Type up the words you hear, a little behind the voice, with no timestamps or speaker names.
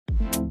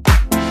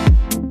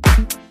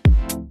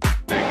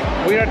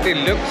we're at the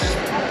Lux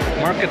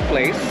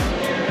Marketplace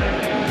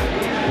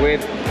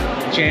with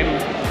Jen.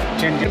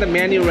 Jen, the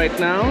menu right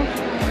now.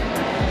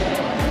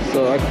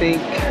 So I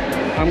think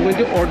I'm going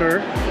to order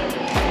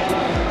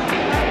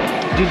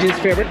Gigi's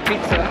favorite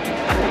pizza.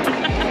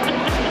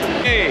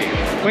 Hey!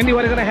 Wendy,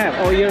 what are you gonna have?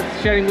 Oh, you're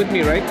sharing with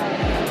me, right?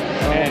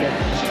 And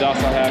she's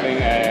also having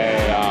a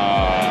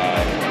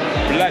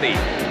bloody.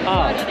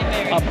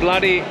 A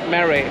Bloody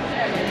Mary.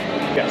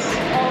 Yes.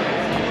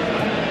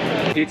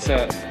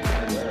 Pizza,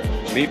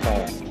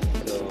 meatball.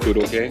 Food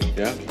okay?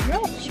 Yeah?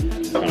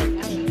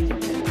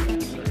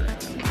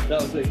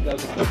 That was it.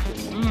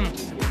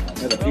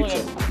 The pizza.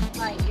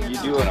 You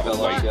do it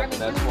like that.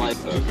 That's why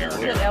the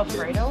marinara.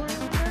 Alfredo?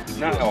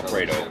 Not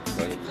Alfredo,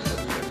 but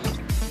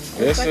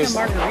It's like a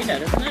margarita,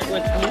 isn't it?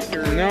 With meat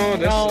or... No,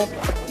 this. No.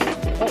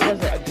 What was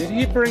it? Did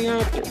he bring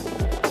out?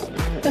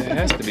 It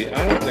has to be.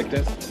 I don't think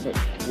that's.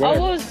 Oh, it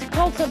was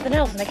called something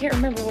else, and I can't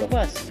remember what it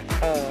was.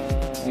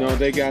 No,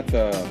 they got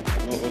the.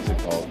 What was it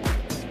called?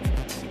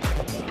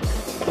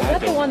 Is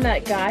that the one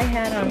that guy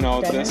had on?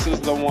 No, dinner? this is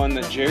the one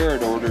that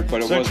Jerod ordered,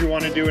 but it So was. do you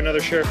want to do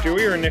another Sheriff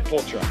Dewey or a Nick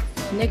Poltra?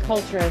 Nick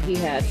Ultra he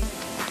had.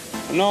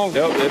 No,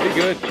 it'd be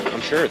good.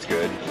 I'm sure it's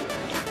good.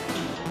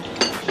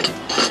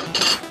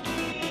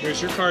 Here's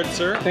your card,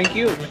 sir. Thank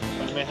you.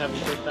 I may have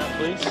you take that,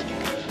 please.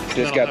 It's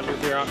Then I'll got. have your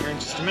beer out here in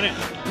just a minute.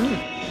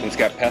 It's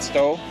got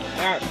pesto.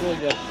 Ah, it's really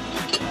good.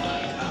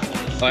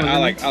 I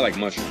like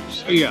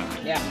mushrooms. Yeah.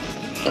 Yeah.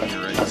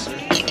 You're ready, sir.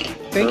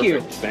 Thank you.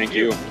 Thank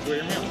you. Enjoy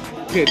your meal.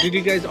 Okay, did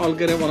you guys all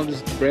get one of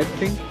this bread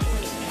thing?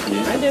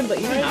 I did, but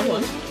you can have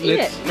one. Eat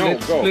Let's, it. No,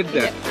 let's go. split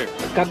that. Here.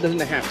 Cut this in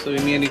half, so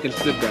me and you can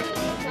split that.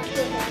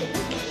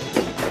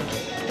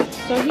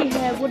 So he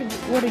had, what did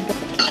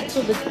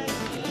so the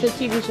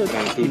TV show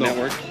On Food No.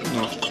 Network.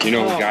 No. You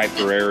know who Oh. Guy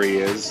Ferrari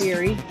is?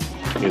 theory.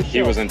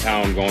 He was in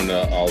town going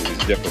to all these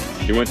different.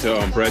 He went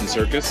to Bread and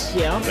Circus.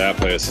 Yeah. That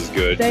place is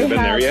good. They You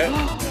been there yet?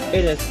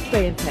 It is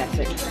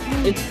fantastic.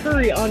 It's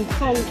curry on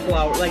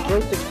cauliflower, like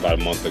roasted. About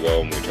a month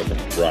ago, and we took him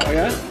right. Oh,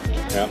 yeah?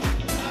 Yeah.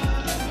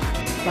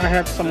 I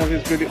have some of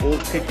his really old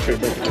pictures.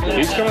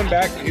 He's coming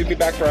back. He'll be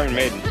back for Iron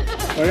Maiden.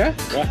 Oh yeah?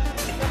 Yeah.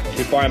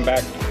 He's flying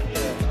back.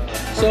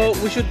 So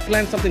we should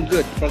plan something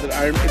good for the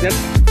Iron.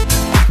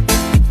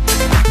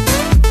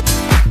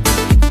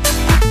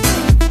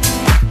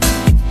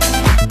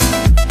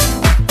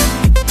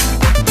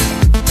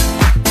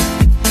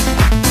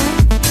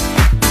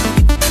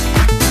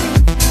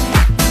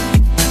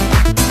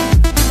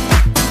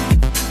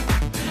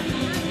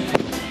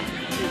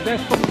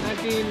 That's from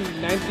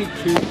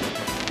 1992,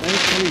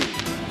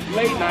 93,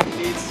 Late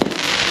 90s.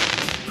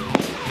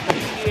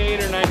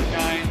 98 or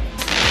 99.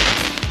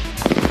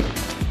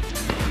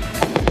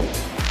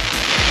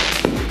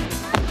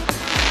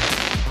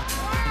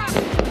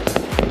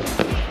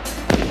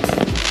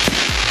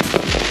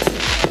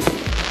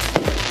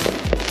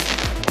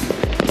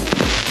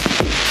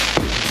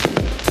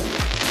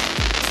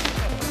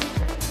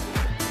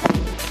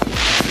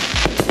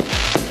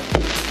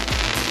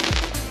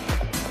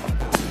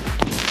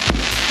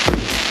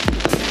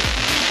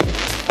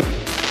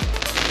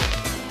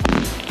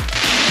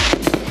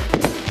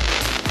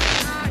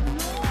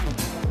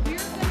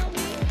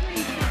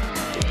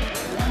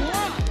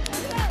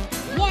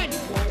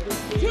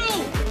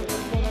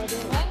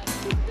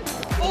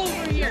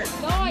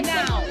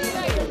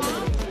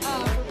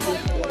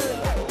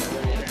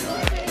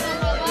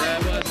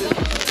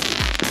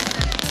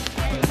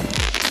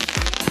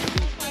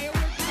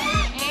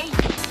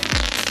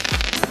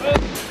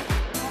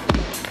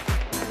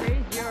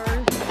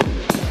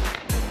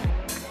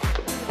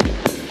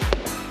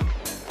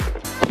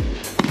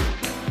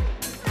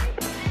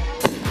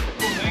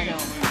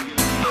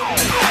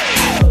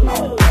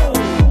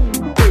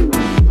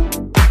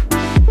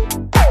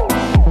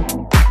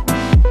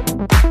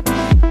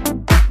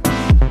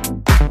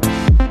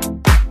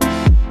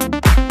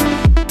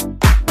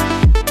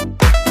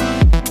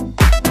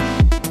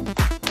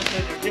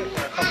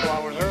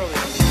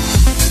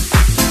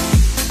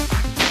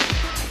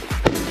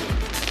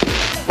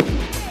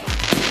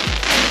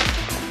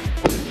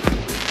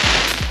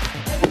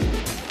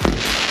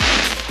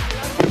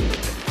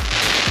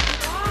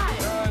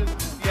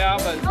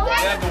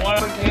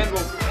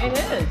 It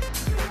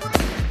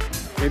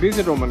is. It is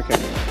a Roman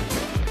Catholic.